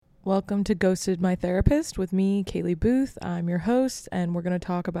Welcome to Ghosted My Therapist with me, Kaylee Booth. I'm your host, and we're going to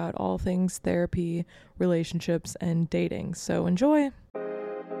talk about all things therapy, relationships, and dating. So enjoy.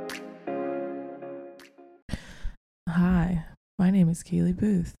 Hi, my name is Kaylee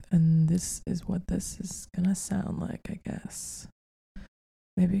Booth, and this is what this is going to sound like, I guess.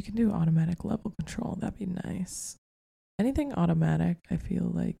 Maybe you can do automatic level control. That'd be nice. Anything automatic, I feel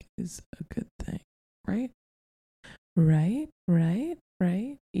like, is a good thing, right? Right?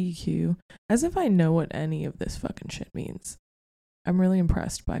 EQ. As if I know what any of this fucking shit means. I'm really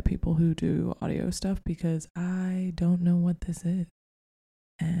impressed by people who do audio stuff because I don't know what this is.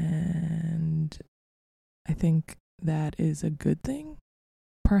 And I think that is a good thing.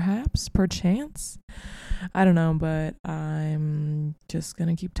 Perhaps, perchance. I don't know, but I'm just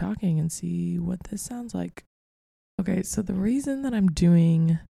gonna keep talking and see what this sounds like. Okay, so the reason that I'm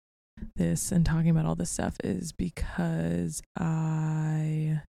doing this and talking about all this stuff is because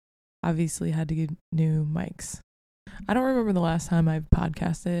I obviously had to get new mics. I don't remember the last time I've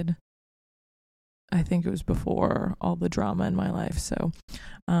podcasted. I think it was before all the drama in my life. So,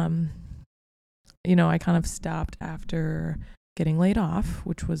 I kind of stopped after getting laid off,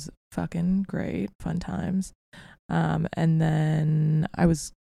 which was fucking great, fun times. And then I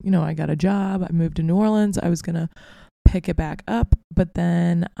was, I got a job. I moved to New Orleans. I was going to pick it back up, but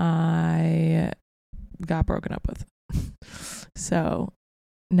then I got broken up with. So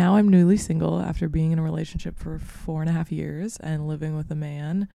now I'm newly single after being in a relationship for 4.5 years and living with a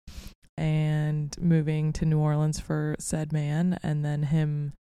man and moving to New Orleans for said man, and then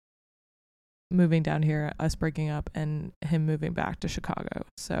him moving down here, us breaking up, and him moving back to Chicago.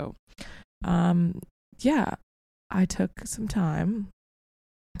 So I took some time.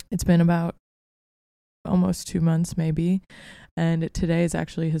 It's been about almost 2 months maybe, and today is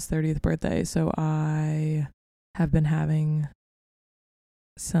actually his 30th birthday, so I have been having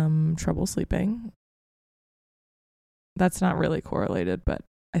some trouble sleeping. That's not really correlated, but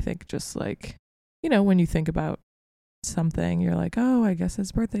I think just like, when you think about something, you're like, oh, I guess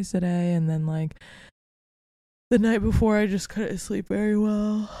his birthday's today, and then like the night before I just couldn't sleep very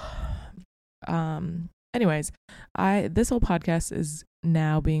well. Anyways, this whole podcast is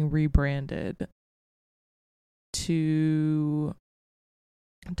now being rebranded to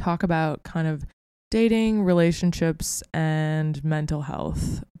talk about kind of dating, relationships, and mental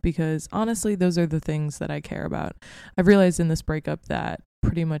health, because honestly, those are the things that I care about. I've realized in this breakup that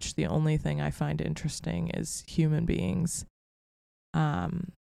pretty much the only thing I find interesting is human beings. I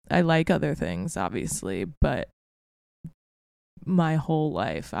like other things, obviously, but my whole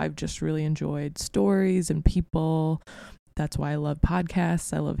life I've just really enjoyed stories and people. That's why I love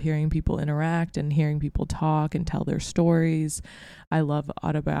podcasts. I love hearing people interact and hearing people talk and tell their stories. I love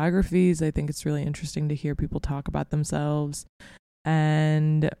autobiographies. I think it's really interesting to hear people talk about themselves.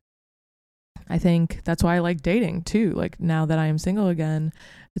 And I think that's why I like dating too. Like now that I am single again,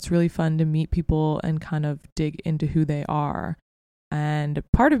 it's really fun to meet people and kind of dig into who they are. And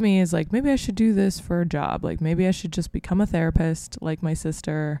part of me is like, maybe I should do this for a job. Like maybe I should just become a therapist like my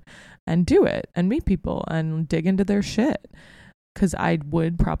sister and do it and meet people and dig into their shit. Because I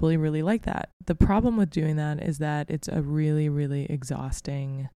would probably really like that. The problem with doing that is that it's a really, really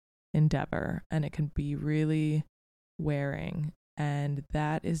exhausting endeavor and it can be really wearing. And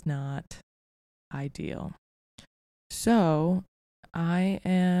that is not ideal. So I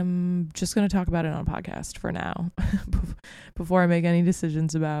am just going to talk about it on a podcast for now before I make any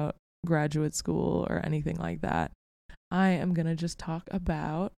decisions about graduate school or anything like that. I am going to just talk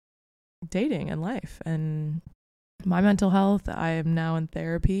about dating and life and my mental health. I am now in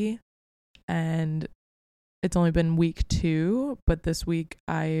therapy and it's only been week 2, but this week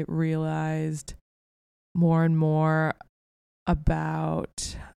I realized more and more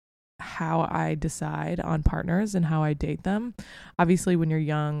about how I decide on partners and how I date them. Obviously, when you're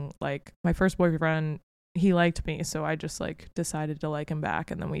young, like my first boyfriend, he liked me, so I just like decided to like him back,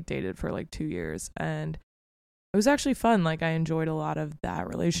 and then we dated for like 2 years, and it was actually fun. Like I enjoyed a lot of that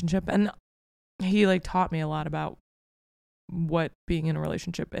relationship, and he like taught me a lot about what being in a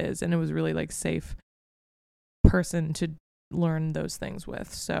relationship is, and it was really like safe person to learn those things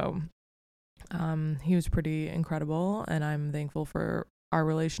with. So he was pretty incredible, and I'm thankful for our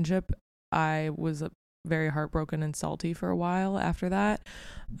relationship. I was very heartbroken and salty for a while after that.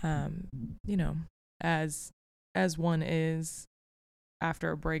 As one is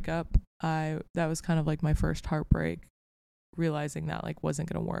after a breakup. That was kind of like my first heartbreak, realizing that like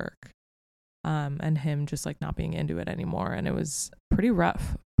wasn't gonna work. And him just like not being into it anymore. And it was pretty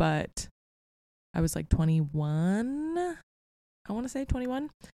rough, but I was like 21. I want to say 21.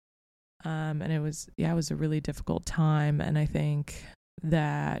 And it was a really difficult time. And I think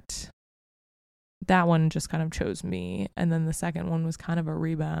that one just kind of chose me. And then the second one was kind of a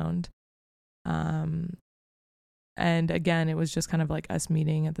rebound. And again, it was just kind of like us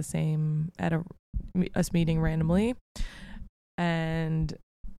meeting us meeting randomly. And,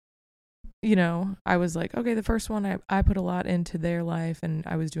 you know, I was like, okay, the first one, I put a lot into their life and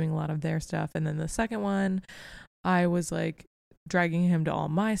I was doing a lot of their stuff. And then the second one, I was like dragging him to all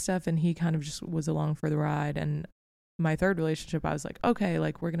my stuff and he kind of just was along for the ride. And my third relationship, I was like, okay,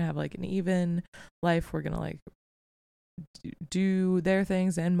 like we're going to have like an even life. We're going to like do their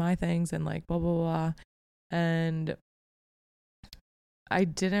things and my things and like blah, blah, blah. And I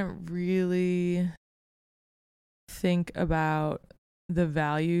didn't really think about the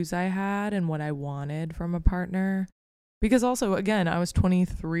values I had and what I wanted from a partner. Because also, again, I was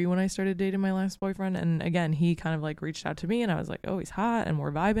 23 when I started dating my last boyfriend. And again, he kind of like reached out to me and I was like, oh, he's hot and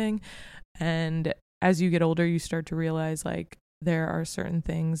we're vibing. And as you get older, you start to realize like there are certain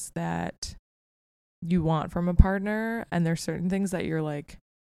things that you want from a partner and there's certain things that you're like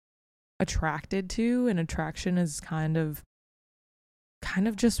attracted to, and attraction is kind of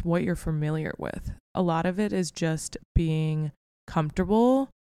just what you're familiar with. A lot of it is just being comfortable.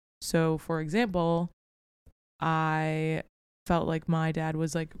 So for example, I felt like my dad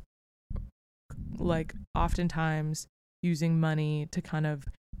was like oftentimes using money to kind of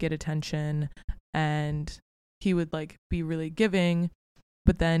get attention, and he would like be really giving,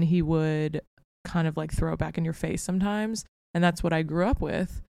 but then he would kind of like throw it back in your face sometimes. And that's what I grew up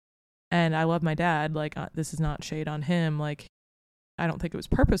with. And I love my dad. Like, this is not shade on him. Like, I don't think it was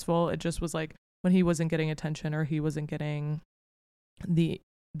purposeful. It just was like when he wasn't getting attention or he wasn't getting the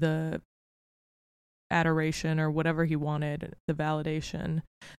adoration or whatever he wanted, the validation,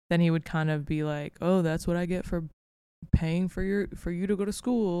 then he would kind of be like, oh, that's what I get for paying for you to go to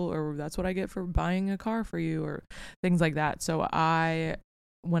school, or that's what I get for buying a car for you, or things like that. So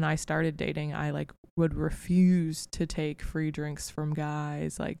when I started dating, I like would refuse to take free drinks from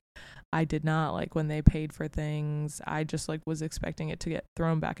guys. Like, I did not like when they paid for things. I just like was expecting it to get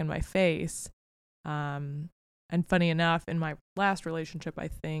thrown back in my face. And funny enough, in my last relationship, I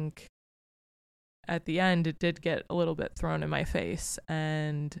think at the end it did get a little bit thrown in my face,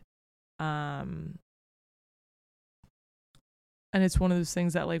 and it's one of those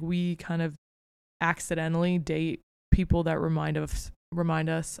things that like we kind of accidentally date people that remind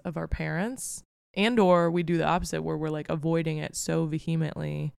us of our parents, and or we do the opposite where we're like avoiding it so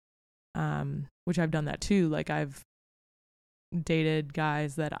vehemently, which I've done that too. Like, I've dated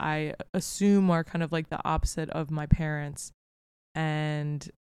guys that I assume are kind of like the opposite of my parents, and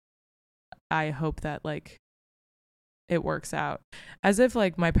I hope that like it works out, as if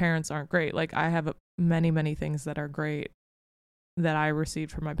like my parents aren't great. Like, I have many things that are great that I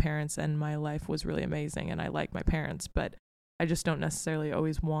received from my parents, and my life was really amazing and I like my parents, but I just don't necessarily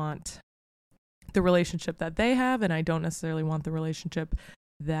always want the relationship that they have, and I don't necessarily want the relationship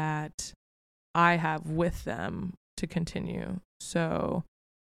that I have with them to continue. So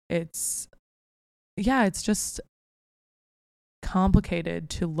it's just complicated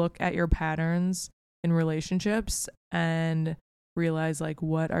to look at your patterns in relationships and realize like,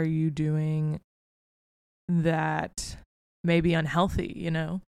 what are you doing that may be unhealthy, you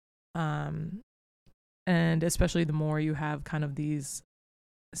know? And especially the more you have kind of these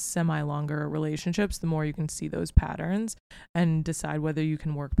semi-longer relationships, the more you can see those patterns and decide whether you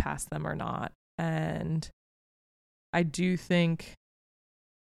can work past them or not. And I do think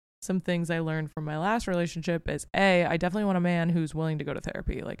some things I learned from my last relationship is I definitely want a man who's willing to go to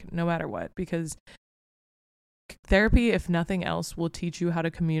therapy, like no matter what, because therapy, if nothing else, will teach you how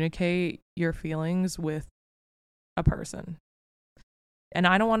to communicate your feelings with a person. And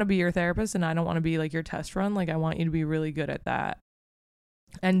I don't want to be your therapist, and I don't want to be like your test run. Like, I want you to be really good at that.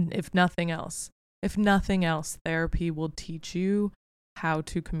 And if nothing else, therapy will teach you how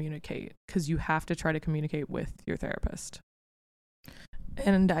to communicate, because you have to try to communicate with your therapist.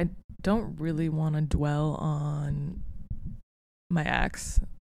 And I don't really want to dwell on my ex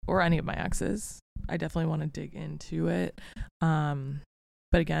or any of my exes. I definitely want to dig into it. But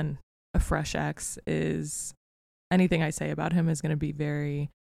again, a fresh ex is, anything I say about him is going to be very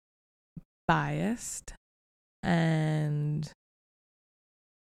biased, and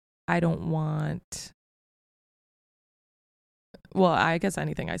I don't want, well, I guess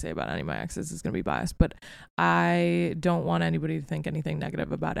anything I say about any of my exes is going to be biased, but I don't want anybody to think anything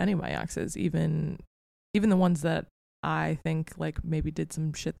negative about any of my exes, even the ones that I think like maybe did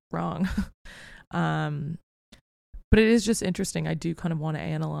some shit wrong. But it is just interesting. I do kind of want to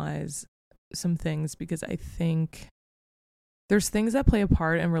analyze some things, because I think there's things that play a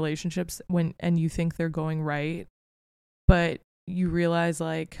part in relationships and you think they're going right, but you realize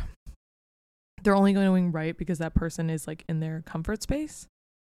like they're only going right because that person is like in their comfort space,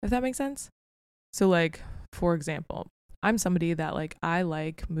 if that makes sense. So like, for example, I'm somebody that like, I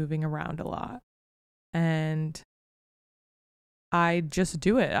like moving around a lot and I just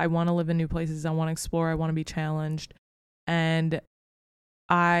do it. I want to live in new places. I want to explore. I want to be challenged. And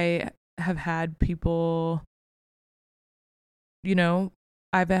I have had people, you know,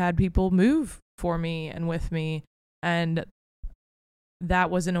 I've had people move for me and with me, and that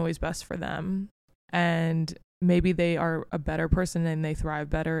wasn't always best for them. And maybe they are a better person and they thrive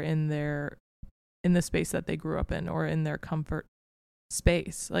better in the space that they grew up in or in their comfort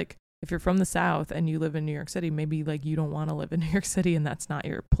space. Like if you're from the South and you live in New York City, maybe like you don't want to live in New York City and that's not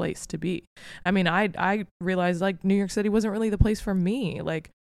your place to be. I mean, I realized like New York City wasn't really the place for me. Like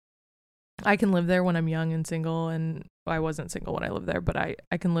I can live there when I'm young and single, and I wasn't single when I lived there, but I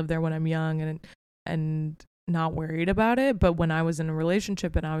can live there when I'm young and not worried about it. But when I was in a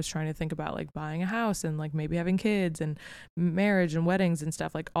relationship and I was trying to think about like buying a house and like maybe having kids and marriage and weddings and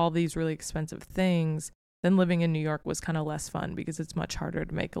stuff, like all these really expensive things, then living in New York was kind of less fun because it's much harder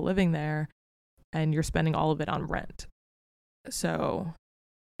to make a living there and you're spending all of it on rent. So,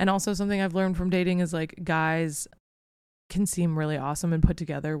 and also something I've learned from dating is like guys can seem really awesome and put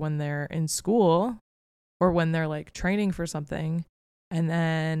together when they're in school or when they're like training for something. And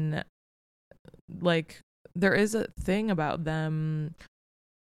then like there is a thing about them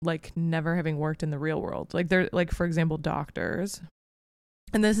like never having worked in the real world. Like they're like, for example, doctors.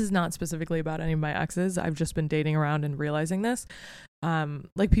 And this is not specifically about any of my exes. I've just been dating around and realizing this.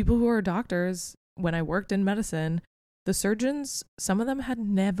 Like people who are doctors, when I worked in medicine, the surgeons, some of them had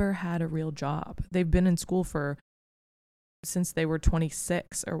never had a real job. They've been in school since they were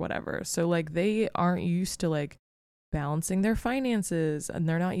 26 or whatever. So like they aren't used to like balancing their finances, and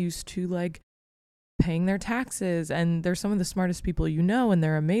they're not used to like paying their taxes. And they're some of the smartest people you know, and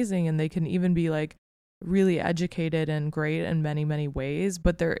they're amazing, and they can even be like really educated and great in many, many ways.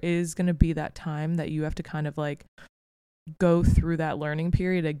 But there is going to be that time that you have to kind of like go through that learning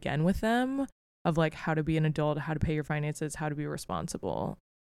period again with them of like how to be an adult, how to pay your finances, how to be responsible,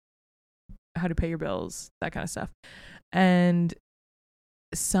 how to pay your bills, that kind of stuff. And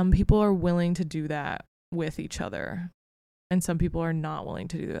some people are willing to do that with each other, and some people are not willing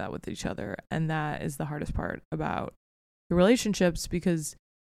to do that with each other. And that is the hardest part about the relationships, because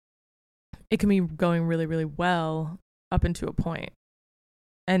it can be going really, really well up into a point.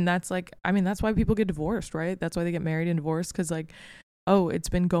 And that's like, I mean, that's why people get divorced, right? That's why they get married and divorced, because like, oh, it's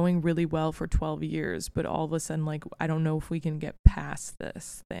been going really well for 12 years, but all of a sudden, like, I don't know if we can get past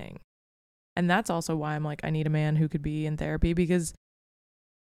this thing. And that's also why I'm like, I need a man who could be in therapy, because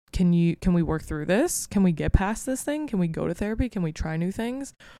can we work through this? Can we get past this thing? Can we go to therapy? Can we try new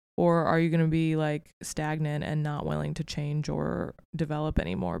things? Or are you going to be like stagnant and not willing to change or develop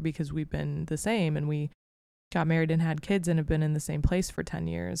anymore because we've been the same and we got married and had kids and have been in the same place for 10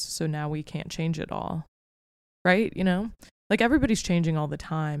 years. So now we can't change it all. Right? You know, like everybody's changing all the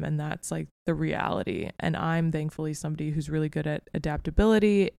time, and that's like the reality. And I'm thankfully somebody who's really good at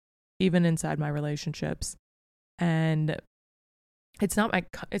adaptability, even inside my relationships. And it's not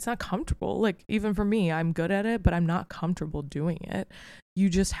comfortable. Like even for me, I'm good at it, but I'm not comfortable doing it. You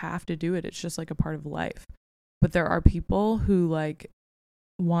just have to do it. It's just like a part of life. But there are people who like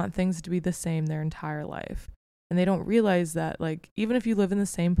want things to be the same their entire life. And they don't realize that like, even if you live in the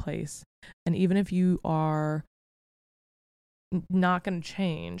same place, and even if you are not going to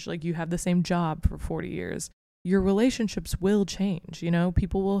change, like you have the same job for 40 years, your relationships will change. You know,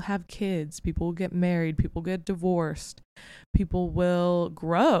 people will have kids, people will get married, people get divorced, people will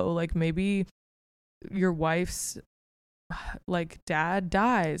grow. Like maybe your wife's like dad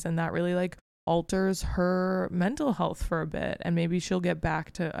dies, and that really like alters her mental health for a bit, and maybe she'll get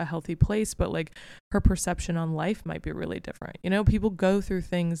back to a healthy place, but like her perception on life might be really different. You know, people go through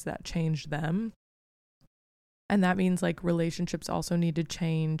things that change them. And that means like relationships also need to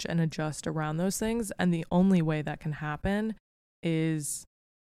change and adjust around those things. And the only way that can happen is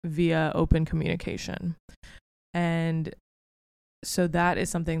via open communication. And so that is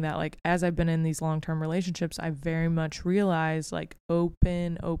something that like, as I've been in these long-term relationships, I very much realized like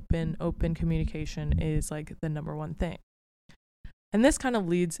open communication is like the number one thing. And this kind of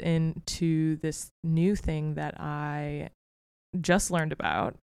leads into this new thing that I just learned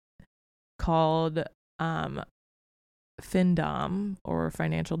about called findom, or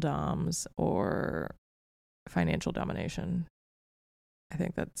financial doms, or financial domination. I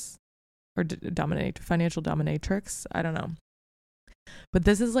think that's, or financial dominatrix. I don't know. But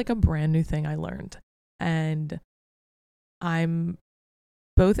this is like a brand new thing I learned, and I'm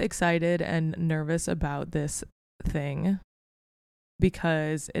both excited and nervous about this thing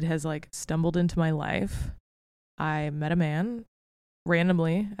because it has like stumbled into my life. I met a man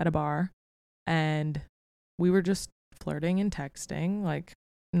randomly at a bar, and we were just flirting and texting like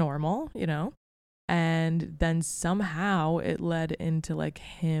normal, you know? And then somehow it led into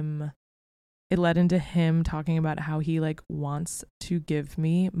him talking about how he like wants to give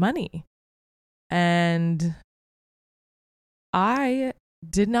me money. And I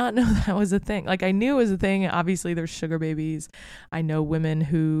did not know that was a thing. Like, I knew it was a thing. Obviously there's sugar babies. I know women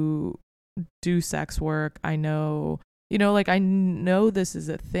who do sex work. I know, like, I know this is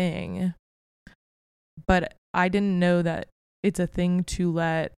a thing, but I didn't know that it's a thing to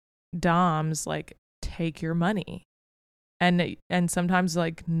let doms like take your money and sometimes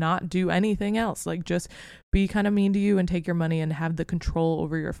like not do anything else, like just be kind of mean to you and take your money and have the control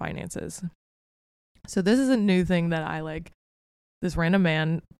over your finances. So this is a new thing that this random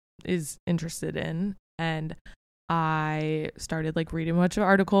man is interested in, and I started like reading a bunch of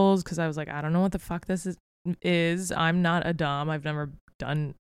articles because I was like, I don't know what the fuck this is. I'm not a dom. I've never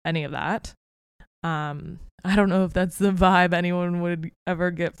done any of that. I don't know if that's the vibe anyone would ever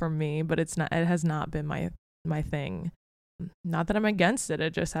get from me, but it has not been my thing. Not that I'm against it.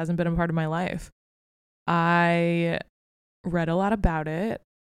 It just hasn't been a part of my life. I read a lot about it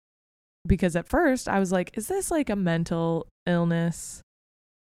because at first I was like, is this like a mental illness?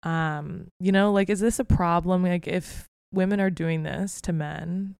 Like, is this a problem? Like, if women are doing this to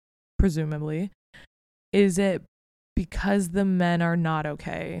men, presumably, is it because the men are not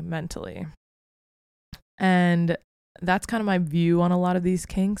okay mentally? And that's kind of my view on a lot of these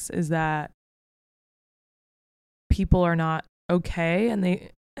kinks, is that people are not okay, and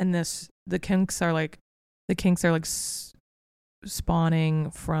the kinks are like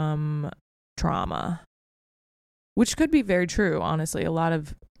spawning from trauma, which could be very true. Honestly, a lot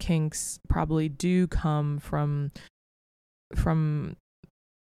of kinks probably do come from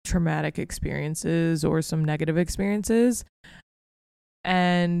traumatic experiences or some negative experiences.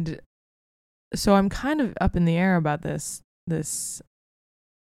 And so I'm kind of up in the air about this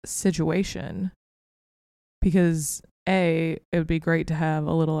situation, because it would be great to have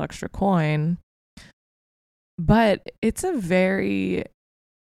a little extra coin, but it's a very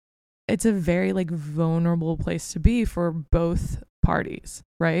like vulnerable place to be for both parties,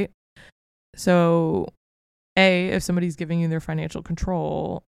 right? So if somebody's giving you their financial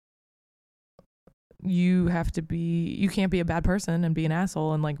control, you can't be a bad person and be an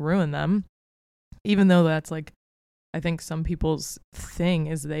asshole and like ruin them, even though that's like, I think some people's thing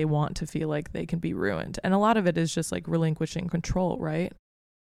is they want to feel like they can be ruined. And a lot of it is just like relinquishing control, right?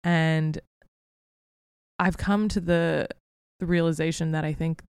 And I've come to the realization that I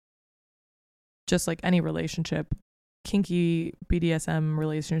think, just like any relationship, kinky BDSM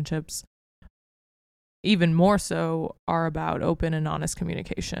relationships, even more so, are about open and honest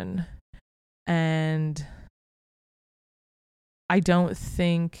communication. And I don't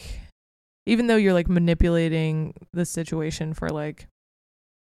think, even though you're like manipulating the situation for like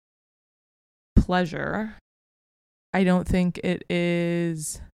pleasure, I don't think it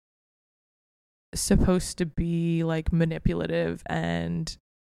is supposed to be like manipulative and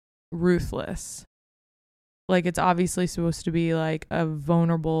ruthless. Like, it's obviously supposed to be like a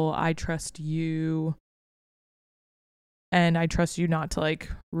vulnerable, I trust you and I trust you not to like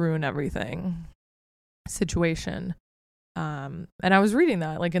ruin everything situation. And I was reading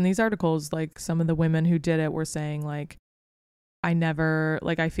that like in these articles, like some of the women who did it were saying like, I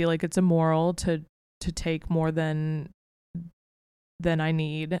feel like it's immoral to take more than I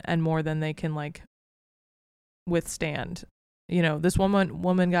need and more than they can like withstand. This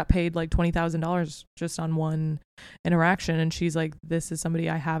woman got paid like $20,000 just on one interaction, and she's like, this is somebody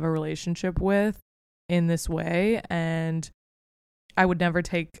I have a relationship with in this way, and I would never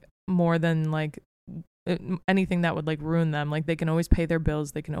take more than like anything that would like ruin them. Like, they can always pay their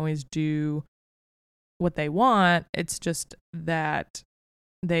bills, they can always do what they want. It's just that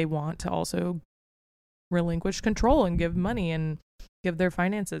they want to also relinquish control and give money and give their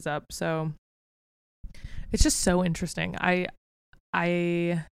finances up. So it's just so interesting.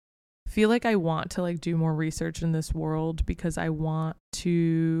 I feel like I want to like do more research in this world because I want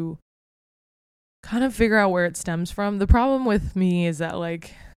to kind of figure out where it stems from. The problem with me is that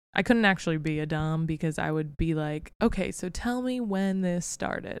like I couldn't actually be a dom, because I would be like, okay, so tell me when this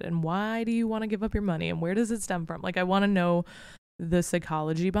started and why do you want to give up your money and where does it stem from? Like, I want to know the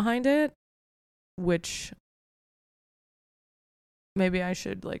psychology behind it, which maybe I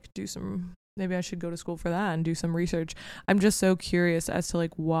should go to school for that and do some research. I'm just so curious as to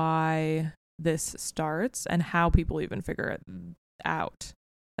like why this starts and how people even figure it out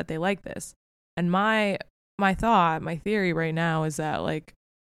that they like this. And my my theory right now is that, like,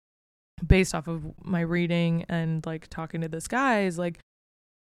 based off of my reading and like talking to this guy, is like,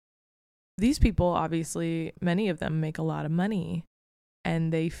 these people, obviously, many of them make a lot of money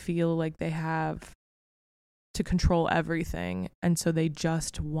and they feel like they have to control everything. And so they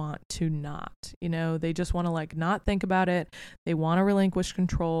just want to not, they just want to like not think about it. They want to relinquish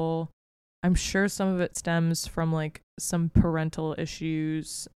control. I'm sure some of it stems from like some parental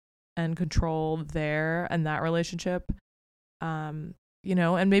issues and control there and that relationship. And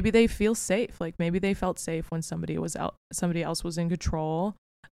maybe they feel safe. Like maybe they felt safe when somebody else was in control,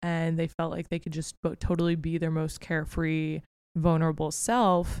 and they felt like they could just totally be their most carefree, vulnerable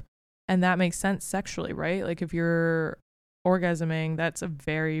self. And that makes sense sexually, right? Like if you're orgasming, that's a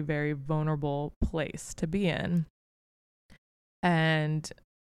very, very vulnerable place to be in. And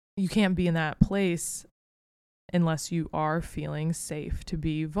you can't be in that place unless you are feeling safe to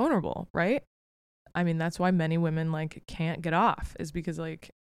be vulnerable, right? I mean, that's why many women like can't get off, is because like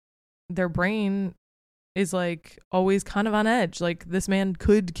their brain is like always kind of on edge. Like this man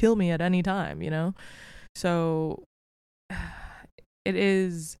could kill me at any time, So it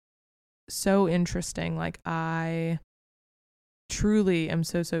is so interesting. Like I truly am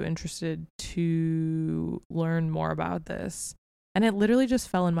so interested to learn more about this. And it literally just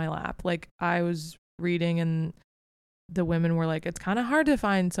fell in my lap. Like I was reading and the women were like, it's kind of hard to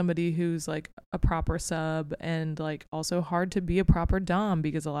find somebody who's like a proper sub, and like also hard to be a proper dom,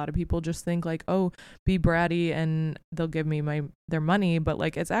 because a lot of people just think like, oh, be bratty and they'll give me their money. But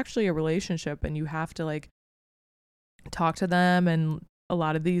like it's actually a relationship, and you have to like talk to them. And a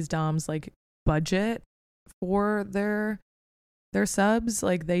lot of these doms like budget for their subs.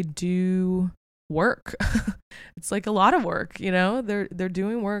 Like they do work. It's like a lot of work, they're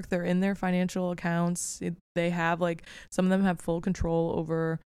doing work. They're in their financial accounts. They have like, some of them have full control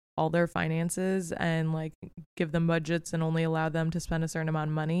over all their finances, and like give them budgets and only allow them to spend a certain amount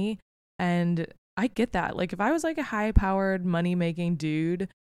of money. And I get that. Like if I was like a high powered money making dude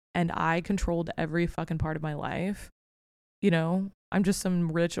and I controlled every fucking part of my life, I'm just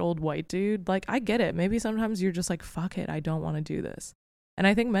some rich old white dude. Like I get it. Maybe sometimes you're just like, fuck it, I don't want to do this. And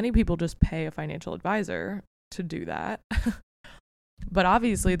I think many people just pay a financial advisor to do that. But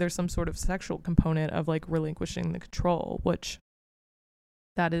obviously there's some sort of sexual component of like relinquishing the control, which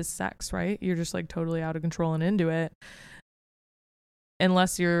that is sex, right? You're just like totally out of control and into it.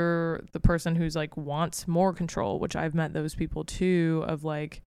 Unless you're the person who's like wants more control, which I've met those people too, of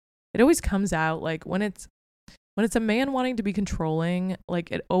like, it always comes out like when it's a man wanting to be controlling,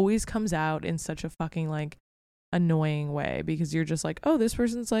 like it always comes out in such a fucking like annoying way, because you're just like, oh, this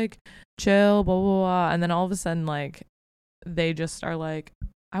person's like chill, blah blah blah, and then all of a sudden like they just are like,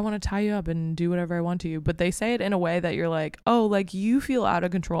 I want to tie you up and do whatever I want to you. But they say it in a way that you're like, oh, like you feel out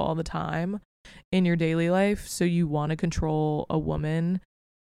of control all the time in your daily life, so you want to control a woman.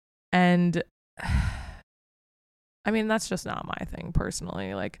 And I mean, that's just not my thing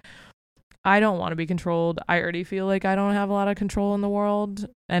personally. Like I don't want to be controlled. I already feel like I don't have a lot of control in the world,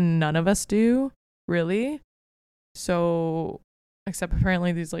 and none of us do, really. So, except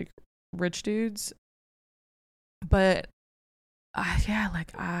apparently these like rich dudes. But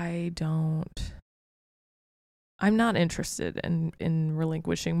like I'm not interested in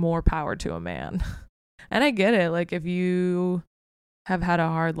relinquishing more power to a man. And I get it. Like if you have had a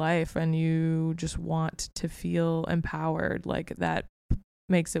hard life and you just want to feel empowered, like that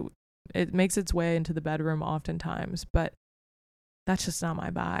makes its way into the bedroom oftentimes. But that's just not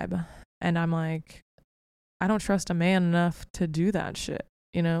my vibe. And I'm like, I don't trust a man enough to do that shit,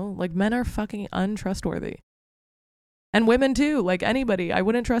 Like men are fucking untrustworthy. And women too, like anybody. I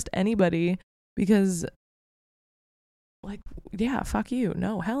wouldn't trust anybody because like, yeah, fuck you.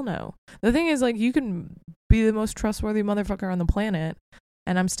 No, hell no. The thing is like, you can be the most trustworthy motherfucker on the planet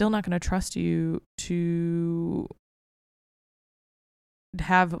and I'm still not going to trust you to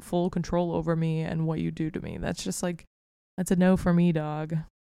have full control over me and what you do to me. That's just like, that's a no for me, dog.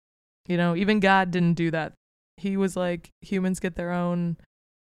 Even God didn't do that. He was like, humans get their own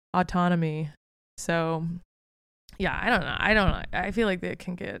autonomy. So yeah, I don't know. I feel like it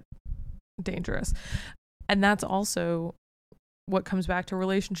can get dangerous. And that's also what comes back to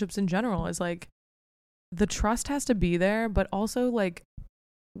relationships in general, is like the trust has to be there, but also like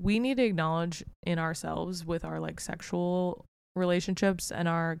we need to acknowledge in ourselves with our like sexual relationships and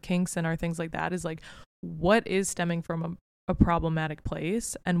our kinks and our things like that, is like what is stemming from a problematic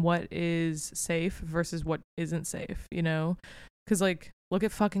place and what is safe versus what isn't safe, because like look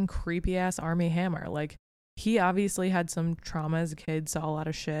at fucking creepy ass Army Hammer. Like he obviously had some trauma as a kid, saw a lot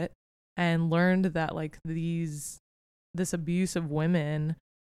of shit, and learned that like this abuse of women,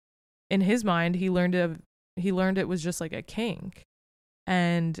 in his mind, he he learned it was just like a kink.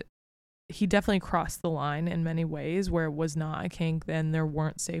 And he definitely crossed the line in many ways where it was not a kink, then there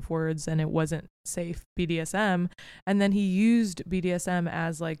weren't safe words and it wasn't safe BDSM. And then he used BDSM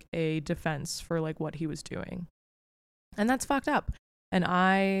as like a defense for like what he was doing. And that's fucked up. And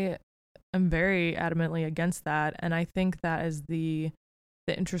I am very adamantly against that. And I think that is the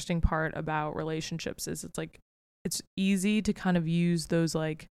interesting part about relationships is it's like, it's easy to kind of use those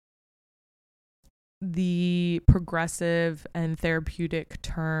like the progressive and therapeutic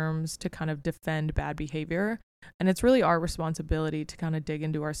terms to kind of defend bad behavior. And it's really our responsibility to kind of dig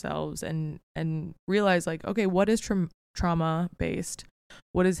into ourselves and realize like, okay, what is trauma based?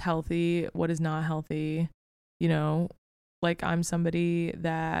 What is healthy? What is not healthy? You know, like I'm somebody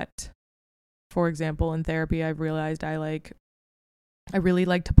that, for example, in therapy, I've realized I really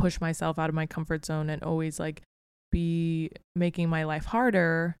like to push myself out of my comfort zone and always like be making my life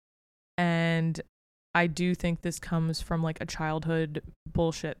harder. And I do think this comes from like a childhood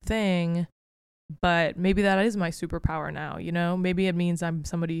bullshit thing, but maybe that is my superpower now, you know? Maybe it means I'm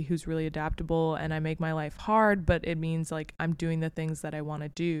somebody who's really adaptable and I make my life hard, but it means like I'm doing the things that I want to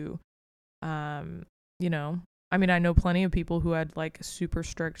do. You know, I mean, I know plenty of people who had like super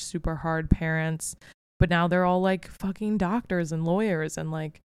strict, super hard parents, but now they're all like fucking doctors and lawyers and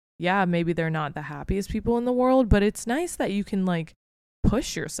like, yeah, maybe they're not the happiest people in the world, but it's nice that you can like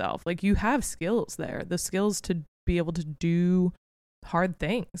push yourself. Like you have skills there, the skills to be able to do hard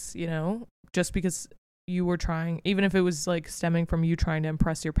things, you know, just because you were trying, even if it was like stemming from you trying to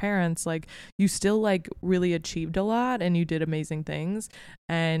impress your parents, like you still like really achieved a lot and you did amazing things.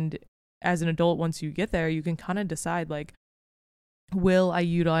 And as an adult, once you get there, you can kind of decide like, will I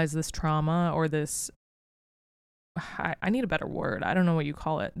utilize this trauma or this, I need a better word, I don't know what you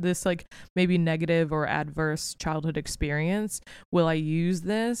call it, this like maybe negative or adverse childhood experience, will I use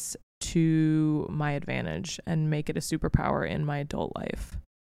this to my advantage and make it a superpower in my adult life?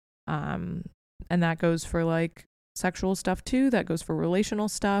 And that goes for like sexual stuff too, that goes for relational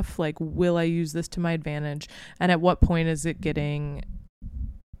stuff, like will I use this to my advantage, and at what point is it getting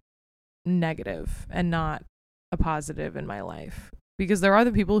negative and not a positive in my life? Because there are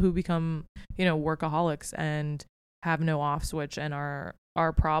the people who become, you know, workaholics and have no off switch and are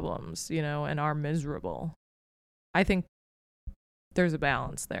problems, you know, and are miserable. I think there's a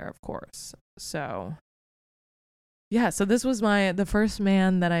balance there, of course. So yeah, so this was the first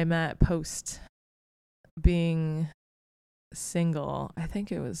man that I met post being single. I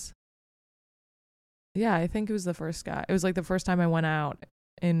think it was the first guy. It was like the first time I went out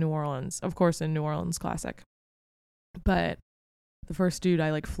in New Orleans, of course, in New Orleans Classic. But the first dude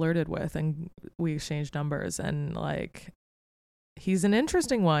I like flirted with and we exchanged numbers, and like he's an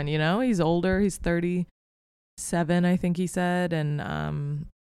interesting one, you know, he's older, he's 37 I think he said, and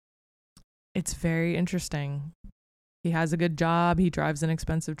it's very interesting. He has a good job, he drives an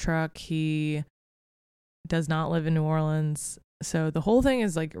expensive truck, he does not live in New Orleans, so the whole thing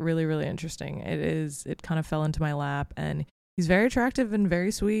is like really, really interesting. It kind of fell into my lap, and he's very attractive and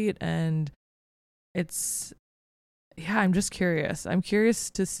very sweet, and it's, yeah, I'm just curious. I'm curious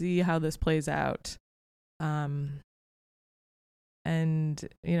to see how this plays out. And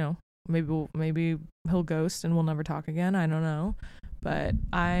you know, maybe he'll ghost and we'll never talk again. I don't know. But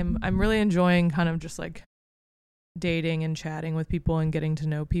I'm really enjoying kind of just like dating and chatting with people and getting to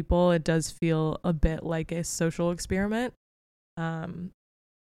know people. It does feel a bit like a social experiment.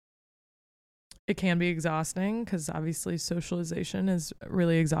 It can be exhausting because obviously socialization is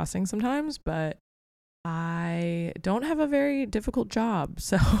really exhausting sometimes, but I don't have a very difficult job,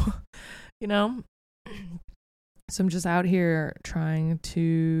 so you know, so I'm just out here trying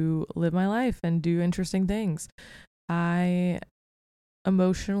to live my life and do interesting things. I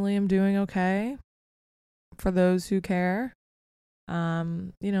emotionally am doing okay, for those who care.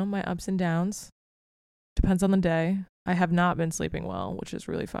 You know, my ups and downs, depends on the day. I have not been sleeping well, which is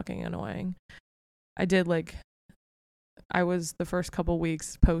really fucking annoying. I was the first couple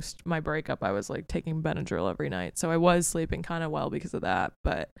weeks post my breakup, I was like taking Benadryl every night. So I was sleeping kind of well because of that,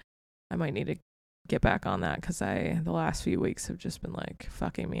 but I might need to get back on that because the last few weeks have just been like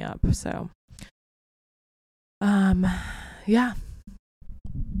fucking me up. So, yeah.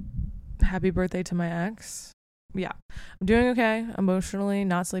 Happy birthday to my ex. Yeah, I'm doing okay emotionally,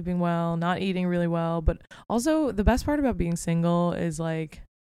 not sleeping well, not eating really well, but also the best part about being single is like,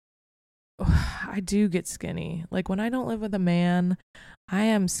 I do get skinny. Like when I don't live with a man, I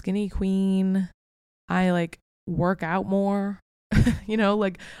am skinny queen. I like work out more. You know,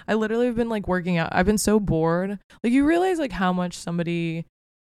 like I literally have been like working out. I've been so bored. Like you realize like how much somebody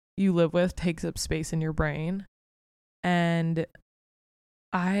you live with takes up space in your brain. And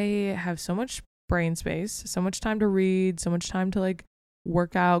I have so much brain space, so much time to read, so much time to like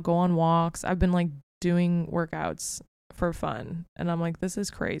work out, go on walks. I've been like doing workouts for fun, and I'm like, this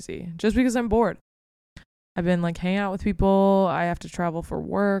is crazy, just because I'm bored. I've been like hanging out with people. I have to travel for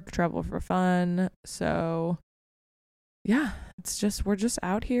work, travel for fun. So yeah, we're just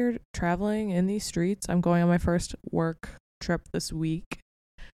out here traveling in these streets. I'm going on my first work trip this week,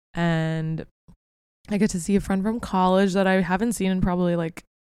 and I get to see a friend from college that I haven't seen in probably like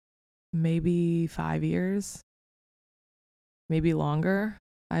maybe 5 years, maybe longer.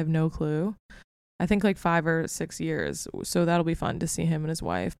 I have no clue. I think like 5 or 6 years. So that'll be fun to see him and his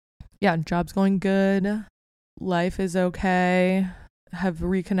wife. Yeah, job's going good. Life is okay. Have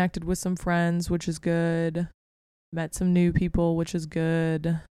reconnected with some friends, which is good. Met some new people, which is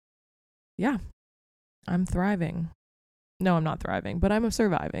good. Yeah, I'm thriving. No, I'm not thriving, but I'm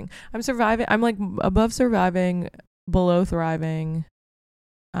surviving. I'm surviving. I'm like above surviving, below thriving.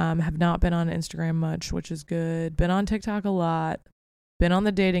 Have not been on Instagram much, which is good. Been on TikTok a lot. Been on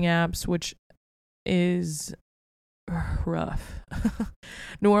the dating apps, which is rough.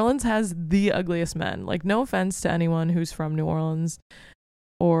 New Orleans has the ugliest men. Like, no offense to anyone who's from New Orleans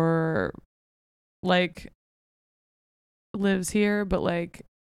or like lives here, but like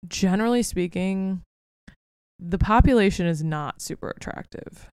generally speaking, the population is not super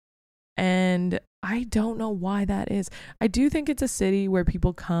attractive. And I don't know why that is. I do think it's a city where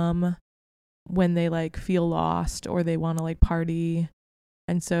people come when they like feel lost or they want to like party.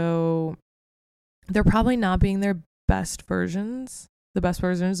 And so they're probably not being the best versions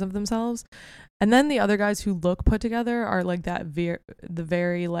of themselves. And then the other guys who look put together are like the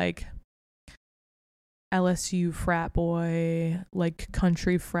very like LSU frat boy, like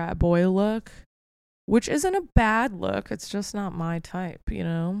country frat boy look, which isn't a bad look. It's just not my type, you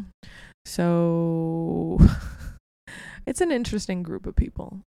know? So it's an interesting group of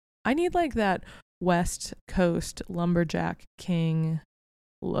people. I need like that West Coast lumberjack king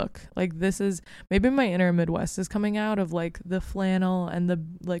look. Like, this is maybe my inner Midwest is coming out of like the flannel and the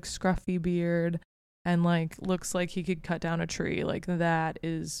like scruffy beard and like looks like he could cut down a tree. Like, that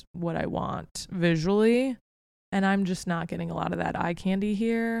is what I want visually, and I'm just not getting a lot of that eye candy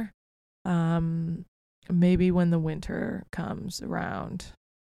here. Maybe when the winter comes around,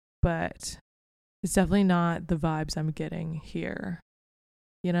 but it's definitely not the vibes I'm getting here,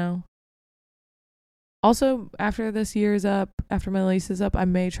 you know? Also, after this year is up, after my lease is up, I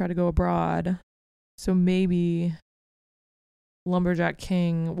may try to go abroad. So maybe Lumberjack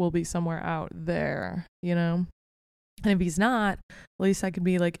King will be somewhere out there, you know? And if he's not, at least I could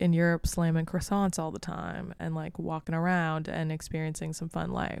be like in Europe slamming croissants all the time and like walking around and experiencing some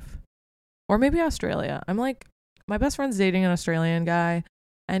fun life. Or maybe Australia. I'm like, my best friend's dating an Australian guy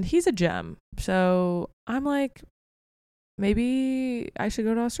and he's a gem. So I'm like, maybe I should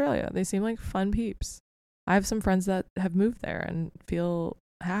go to Australia. They seem like fun peeps. I have some friends that have moved there and feel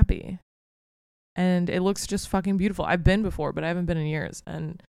happy. And it looks just fucking beautiful. I've been before, but I haven't been in years.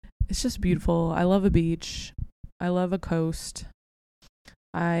 And it's just beautiful. I love a beach. I love a coast.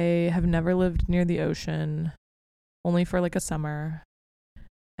 I have never lived near the ocean, only for like a summer.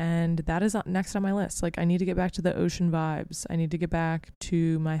 And that is next on my list. Like, I need to get back to the ocean vibes. I need to get back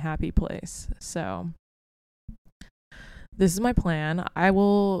to my happy place. So this is my plan. I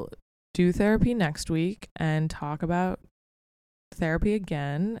will do therapy next week and talk about therapy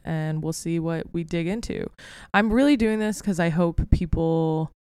again, and we'll see what we dig into. I'm really doing this because I hope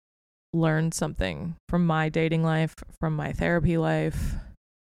people learn something from my dating life, from my therapy life.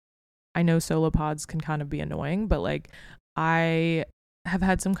 I know solo pods can kind of be annoying, but like, I have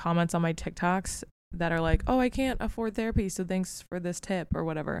had some comments on my TikToks that are like, oh, I can't afford therapy, so thanks for this tip or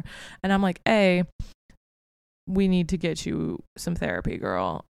whatever. And I'm like, A, we need to get you some therapy,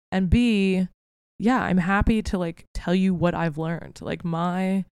 girl. And B, yeah, I'm happy to like tell you what I've learned. Like,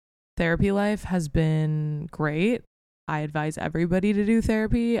 my therapy life has been great. I advise everybody to do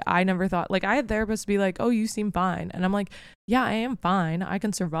therapy. I never thought, like, I had therapists be like, oh, you seem fine. And I'm like, yeah, I am fine. I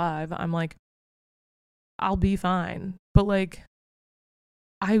can survive. I'm like, I'll be fine. But like,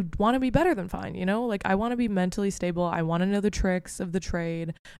 I want to be better than fine, you know? Like, I want to be mentally stable. I want to know the tricks of the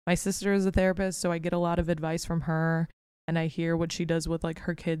trade. My sister is a therapist, so I get a lot of advice from her, and I hear what she does with like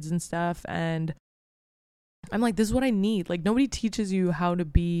her kids and stuff. And I'm like, this is what I need. Like, nobody teaches you how to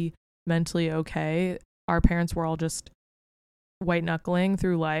be mentally okay. Our parents were all just white knuckling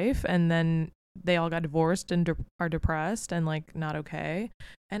through life, and then they all got divorced and are depressed and like not okay.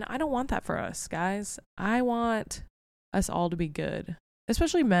 And I don't want that for us, guys. I want us all to be good.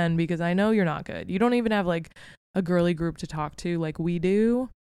 Especially men, because I know you're not good. You don't even have like a girly group to talk to like we do.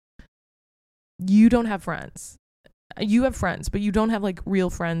 You don't have friends. you have friends, but you don't have like real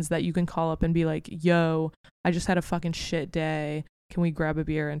friends that you can call up and be like, yo, I just had a fucking shit day. Can we grab a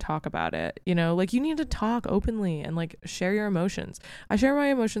beer and talk about it? You know, like, you need to talk openly and like share your emotions. I share my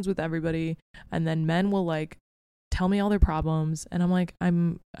emotions with everybody, and then men will like tell me all their problems, and I'm like,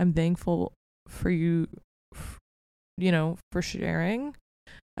 I'm thankful for you, you know, for sharing.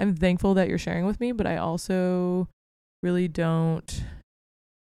 I'm thankful that you're sharing with me, but I also really don't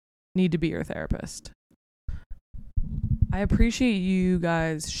need to be your therapist. I appreciate you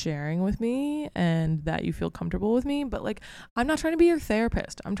guys sharing with me and that you feel comfortable with me, but like, I'm not trying to be your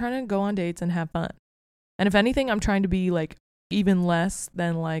therapist. I'm trying to go on dates and have fun. And if anything, I'm trying to be like even less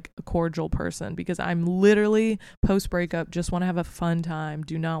than like a cordial person, because I'm literally post breakup, just want to have a fun time.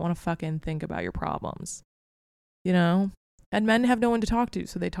 Do not want to fucking think about your problems, you know? And men have no one to talk to,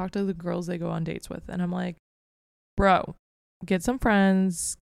 so they talk to the girls they go on dates with. And I'm like, bro, get some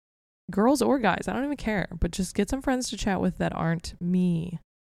friends, girls or guys, I don't even care, but just get some friends to chat with that aren't me.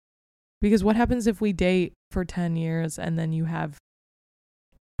 Because what happens if we date for 10 years and then you have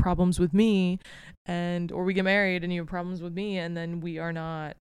problems with me, and or we get married and you have problems with me, and then we are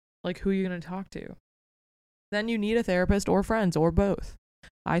not, like, who are you going to talk to? Then you need a therapist or friends or both.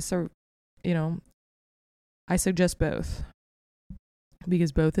 I suggest both,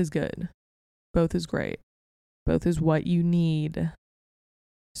 because both is good. Both is great. Both is what you need.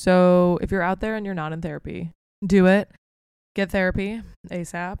 So if you're out there and you're not in therapy, do it. Get therapy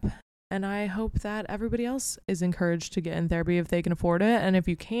ASAP. And I hope that everybody else is encouraged to get in therapy if they can afford it. And if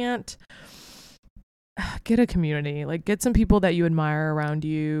you can't, get a community. Like, get some people that you admire around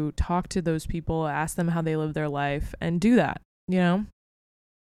you. Talk to those people. Ask them how they live their life. And do that, you know?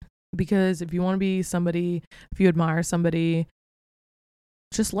 Because if you want to be somebody, if you admire somebody,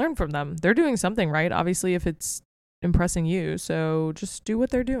 just learn from them. They're doing something right, obviously, if it's impressing you. So just do what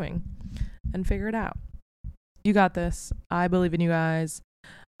they're doing and figure it out. You got this. I believe in you guys.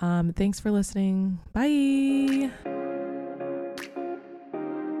 Thanks for listening. Bye.